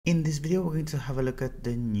In this video, we're going to have a look at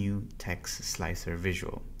the new text slicer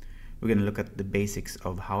visual. We're going to look at the basics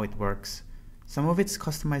of how it works, some of its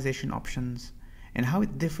customization options, and how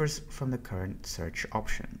it differs from the current search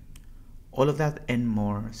option. All of that and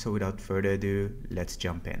more, so without further ado, let's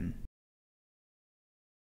jump in.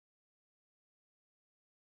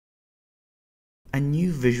 A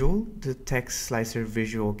new visual, the text slicer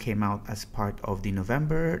visual, came out as part of the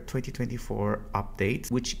November 2024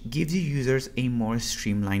 update, which gives you users a more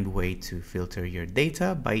streamlined way to filter your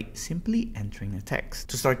data by simply entering the text.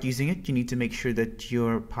 To start using it, you need to make sure that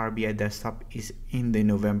your Power BI desktop is in the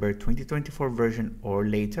November 2024 version or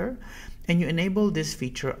later, and you enable this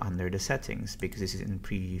feature under the settings because this is in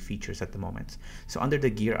preview features at the moment. So under the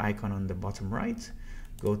gear icon on the bottom right,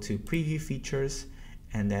 go to preview features.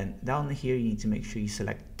 And then down here, you need to make sure you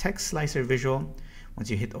select text slicer visual. Once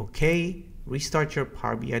you hit OK, restart your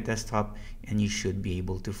Power BI desktop, and you should be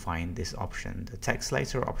able to find this option, the text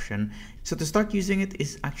slicer option. So to start using it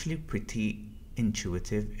is actually pretty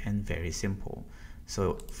intuitive and very simple.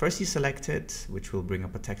 So first you select it, which will bring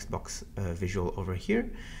up a text box visual over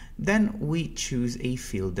here. Then we choose a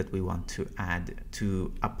field that we want to add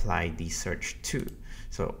to apply the search to.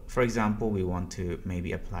 So for example, we want to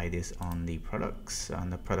maybe apply this on the products, on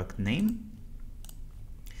the product name.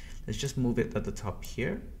 Let's just move it at the top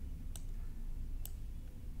here.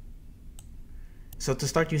 So to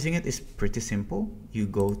start using it is pretty simple. You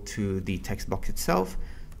go to the text box itself,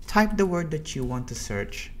 type the word that you want to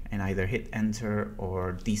search, and either hit enter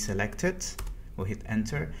or deselect it. We'll hit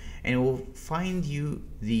enter, and it will find you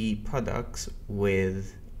the products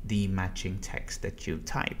with the matching text that you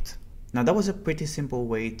typed. Now that was a pretty simple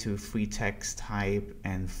way to free text type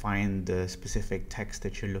and find the specific text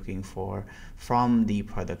that you're looking for from the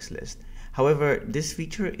products list. However, this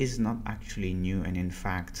feature is not actually new, and in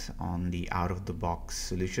fact on the out-of-the-box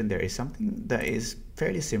solution there is something that is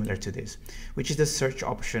fairly similar to this, which is the search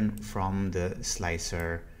option from the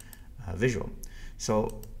slicer visual.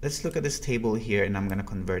 So let's look at this table here, and I'm going to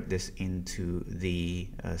convert this into the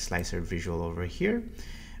slicer visual over here,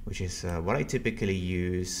 which is what I typically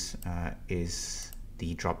use is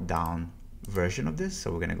the drop-down version of this.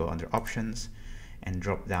 So we're going to go under options and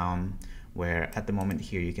drop down, where at the moment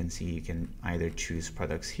here you can see you can either choose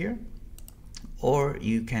products here, or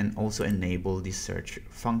you can also enable the search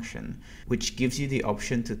function, which gives you the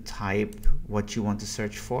option to type what you want to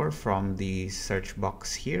search for from the search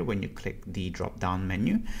box here when you click the drop-down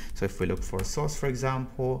menu. So if we look for sauce, for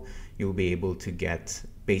example, you'll be able to get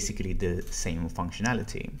basically the same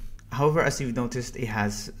functionality. However, as you've noticed, it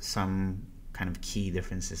has some kind of key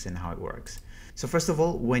differences in how it works. So first of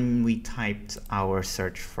all, when we typed our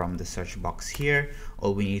search from the search box here,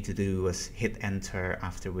 all we need to do was hit enter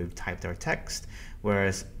after we've typed our text.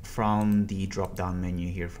 Whereas from the drop-down menu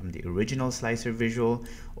here from the original slicer visual,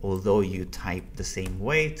 although you type the same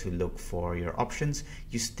way to look for your options,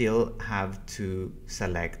 you still have to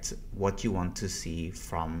select what you want to see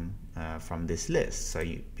from this list. So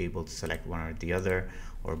you'd be able to select one or the other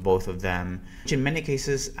or both of them, which in many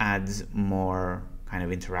cases adds more kind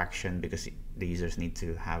of interaction because the users need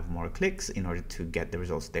to have more clicks in order to get the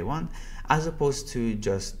results they want, as opposed to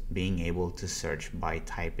just being able to search by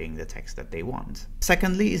typing the text that they want.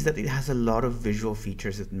 Secondly is that it has a lot of visual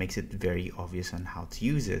features that makes it very obvious on how to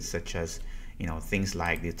use it, such as things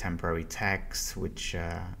like the temporary text, which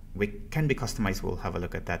can be customized. We'll have a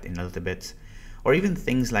look at that in a little bit. Or even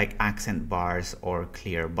things like accent bars or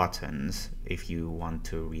clear buttons if you want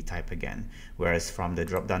to retype again. Whereas from the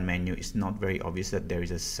drop-down menu, it's not very obvious that there is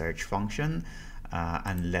a search function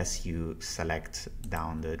unless you select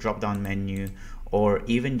down the drop-down menu, or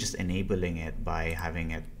even just enabling it by having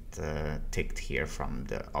it ticked here from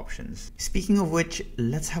the options. Speaking of which,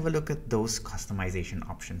 let's have a look at those customization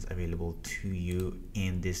options available to you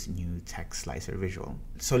in this new text slicer visual.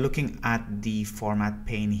 So looking at the format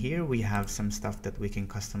pane here, we have some stuff that we can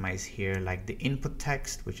customize here, like the input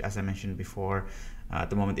text, which, as I mentioned before, at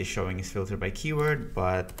the moment is showing is filtered by keyword,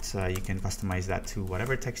 but you can customize that to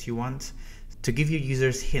whatever text you want to give your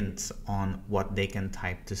users hints on what they can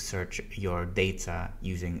type to search your data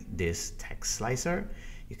using this text slicer.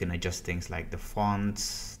 You can adjust things like the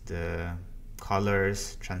fonts, the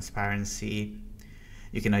colors, transparency.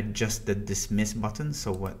 You can adjust the dismiss button.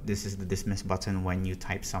 So this is the dismiss button when you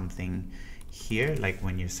type something here, like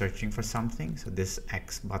when you're searching for something. So this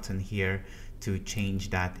X button here to change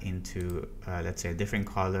that into let's say a different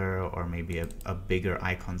color or maybe a bigger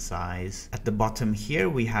icon size. At the bottom here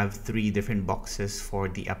we have 3 different boxes for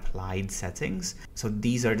the applied settings. So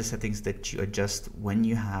these are the settings that you adjust when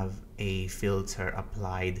you have a filter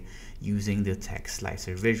applied using the text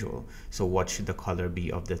slicer visual. So what should the color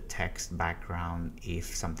be of the text background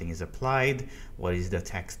if something is applied? What is the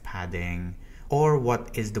text padding? Or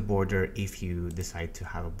what is the border if you decide to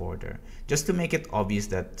have a border, just to make it obvious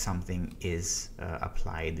that something is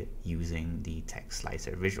applied using the text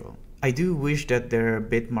slicer visual. I do wish that there are a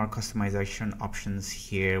bit more customization options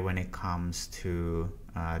here when it comes to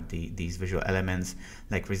these visual elements,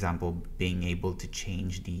 like for example being able to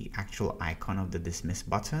change the actual icon of the dismiss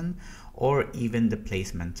button, or even the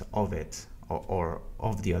placement of it, or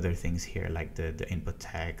of the other things here like the input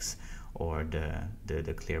text or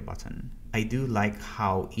the clear button. I do like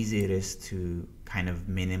how easy it is to kind of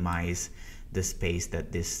minimize the space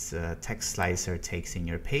that this text slicer takes in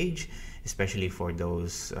your page, especially for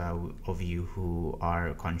those of you who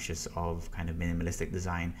are conscious of kind of minimalistic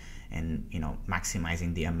design and, you know,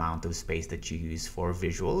 maximizing the amount of space that you use for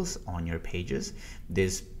visuals on your pages.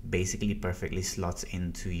 This basically perfectly slots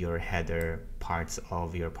into your header parts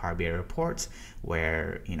of your Power BI reports,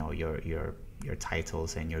 where, you know, your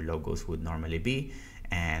titles and your logos would normally be.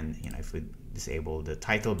 And, you know, if we disable the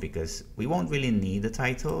title, because we won't really need the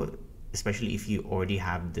title, especially if you already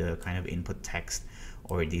have the kind of input text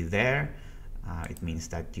already there, it means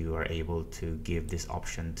that you are able to give this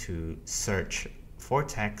option to search for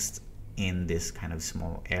text in this kind of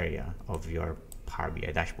small area of your Power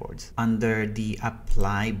BI dashboards. Under the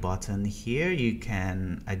apply button here, you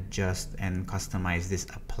can adjust and customize this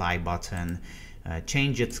apply button,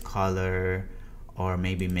 change its color, or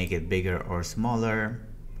maybe make it bigger or smaller,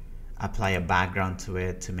 apply a background to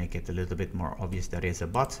it to make it a little bit more obvious that it's a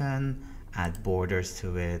button, add borders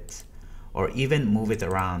to it, or even move it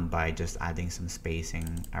around by just adding some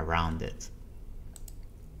spacing around it.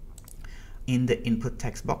 In the input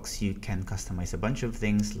text box, you can customize a bunch of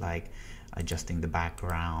things like adjusting the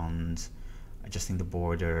background, adjusting the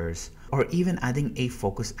borders, or even adding a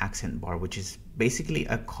focus accent bar, which is basically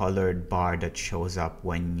a colored bar that shows up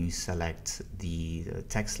when you select the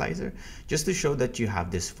text slicer, just to show that you have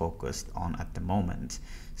this focused on at the moment.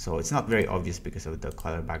 So it's not very obvious because of the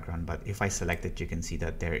color background, but if I select it, you can see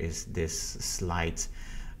that there is this slight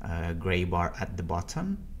gray bar at the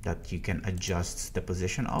bottom that you can adjust the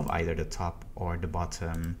position of, either the top or the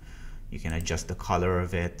bottom. You can adjust the color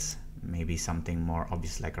of it, maybe something more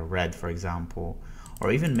obvious like a red, for example,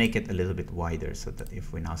 or even make it a little bit wider so that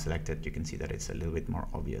if we now select it, you can see that it's a little bit more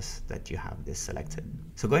obvious that you have this selected.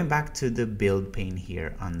 So going back to the build pane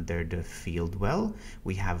here, under the field well,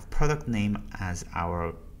 we have product name as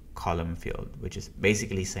our column field, which is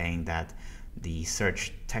basically saying that the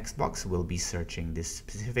search text box will be searching this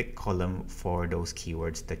specific column for those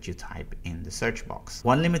keywords that you type in the search box.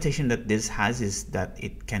 One limitation that this has is that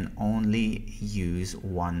it can only use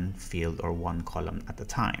one field or one column at a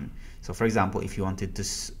time. So for example, if you wanted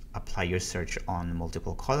to apply your search on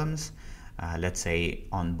multiple columns, let's say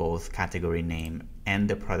on both category name and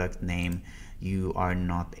the product name, you are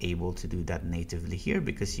not able to do that natively here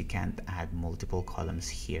because you can't add multiple columns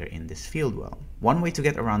here in this field well. One way to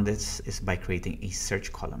get around this is by creating a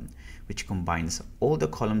search column, which combines all the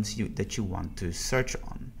columns that you want to search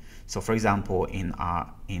on. So for example, in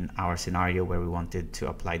our scenario where we wanted to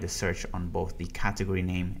apply the search on both the category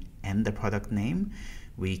name and the product name,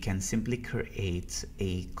 we can simply create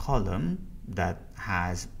a column that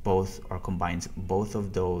has both or combines both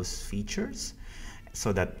of those features,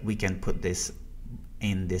 so that we can put this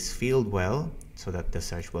in this field well, so that the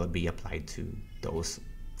search will be applied to those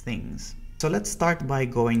things. So let's start by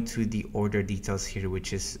going to the order details here,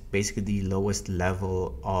 which is basically the lowest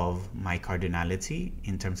level of my cardinality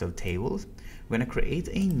in terms of tables. We're going to create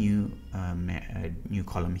a new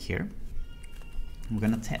column here. I'm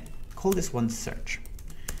going to call this one search,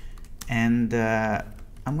 and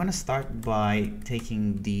I'm going to start by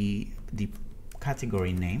taking the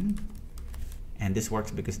category name. And this works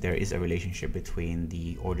because there is a relationship between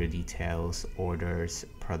the order details, orders,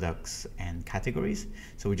 products, and categories.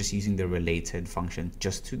 So we're just using the related function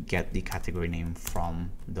just to get the category name from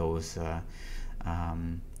those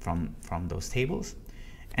from those tables.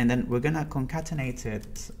 And then we're gonna concatenate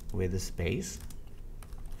it with a space.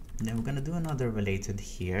 And then we're gonna do another related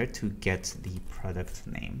here to get the product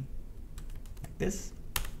name, like this.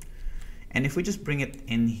 And if we just bring it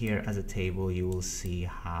in here as a table, you will see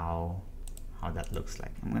how that looks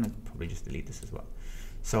like. I'm gonna probably just delete this as well.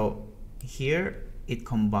 So here it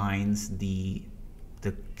combines the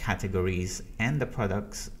categories and the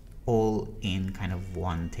products all in kind of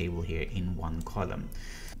one table here in one column.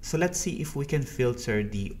 So let's see if we can filter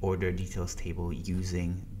the order details table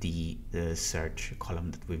using the search column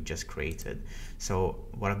that we've just created. So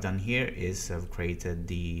what I've done here is I've created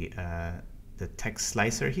the text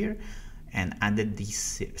slicer here and added the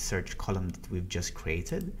search column that we've just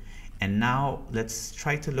created. And now let's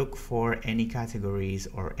try to look for any categories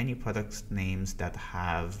or any product names that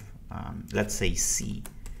have, let's say, C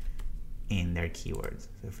in their keywords.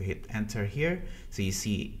 So if we hit enter here, so you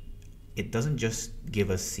see it doesn't just give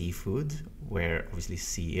us seafood, where obviously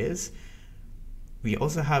C is. We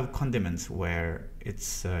also have condiments, where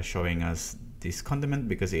it's showing us this condiment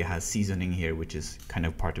because it has seasoning here, which is kind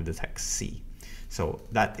of part of the text C. So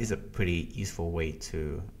that is a pretty useful way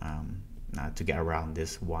to get around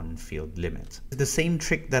this one field limit. The same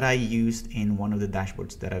trick that I used in one of the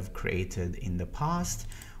dashboards that I've created in the past,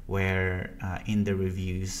 where in the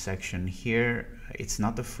reviews section here, it's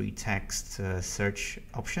not a free text search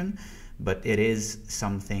option, but it is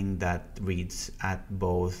something that reads at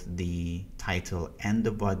both the title and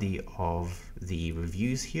the body of the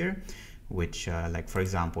reviews here, which like for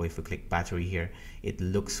example, if we click battery here, it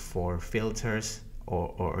looks for filters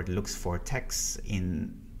or it looks for texts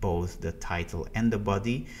in both the title and the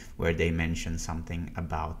body where they mention something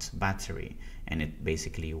about battery, and it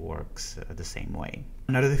basically works the same way.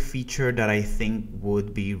 Another feature that I think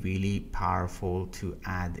would be really powerful to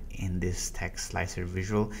add in this text slicer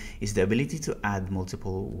visual is the ability to add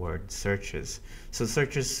multiple word searches. So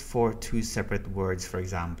searches for two separate words, for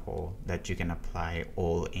example, that you can apply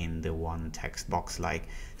all in the one text box, like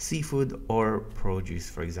seafood or produce,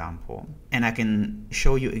 for example. And I can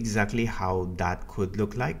show you exactly how that could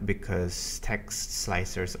look like, because text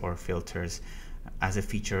slicers or filters as a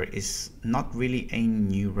feature is not really a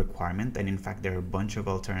new requirement, and in fact there are a bunch of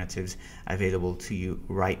alternatives available to you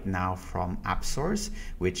right now from AppSource,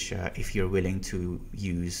 which if you're willing to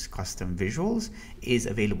use custom visuals, is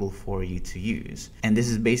available for you to use. And this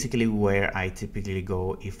is basically where I typically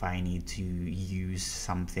go if I need to use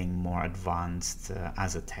something more advanced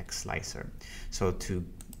as a text slicer. So to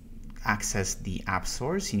access the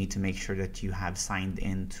AppSource, you need to make sure that you have signed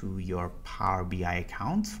into your Power BI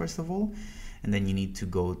account first of all, and then you need to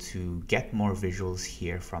go to get more visuals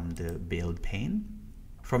here from the build pane.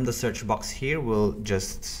 From the search box here, we'll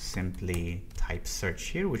just simply type search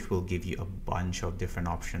here, which will give you a bunch of different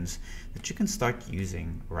options that you can start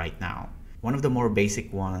using right now. One of the more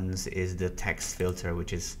basic ones is the text filter,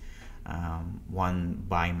 which is one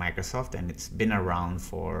by Microsoft, and it's been around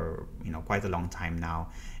for quite a long time now,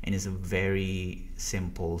 and is a very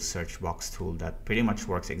simple search box tool that pretty much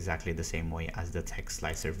works exactly the same way as the text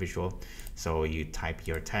slicer visual. So you type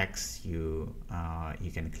your text, you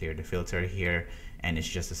can clear the filter here, and it's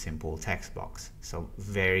just a simple text box. So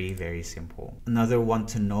very, very simple. Another one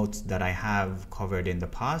to note that I have covered in the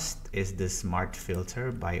past is the Smart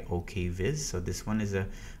Filter by OKViz. So this one is a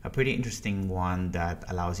pretty interesting one that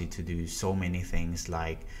allows you to do so many things,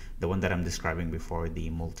 like the one that I'm describing before,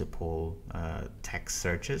 the multiple text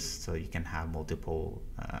searches. So you can have multiple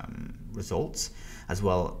results, as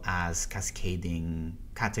well as cascading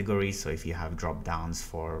categories. So if you have drop downs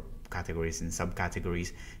for categories and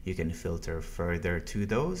subcategories, you can filter further to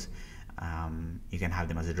those. You can have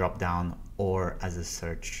them as a drop down or as a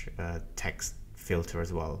search text filter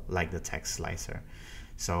as well, like the text slicer.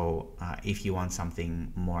 So if you want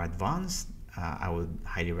something more advanced, I would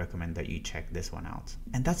highly recommend that you check this one out.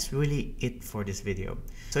 And that's really it for this video.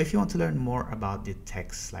 So if you want to learn more about the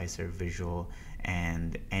text slicer visual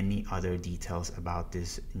and any other details about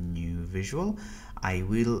this new visual, I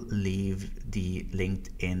will leave the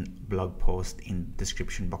LinkedIn blog post in the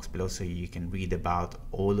description box below, so you can read about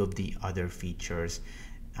all of the other features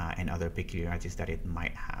and other peculiarities that it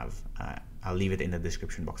might have. I'll leave it in the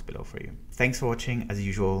description box below for you. Thanks for watching. As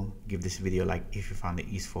usual, give this video a like if you found it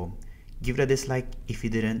useful. Give it a dislike if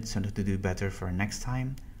you didn't, so to do better for next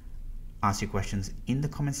time. Ask your questions in the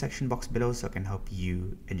comment section box below so I can help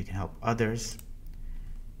you and you can help others.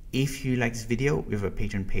 If you like this video, we have a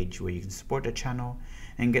Patreon page where you can support the channel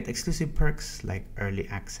and get exclusive perks like early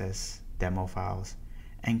access, demo files,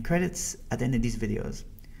 and credits at the end of these videos.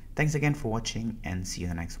 Thanks again for watching, and see you in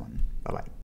the next one. Bye bye.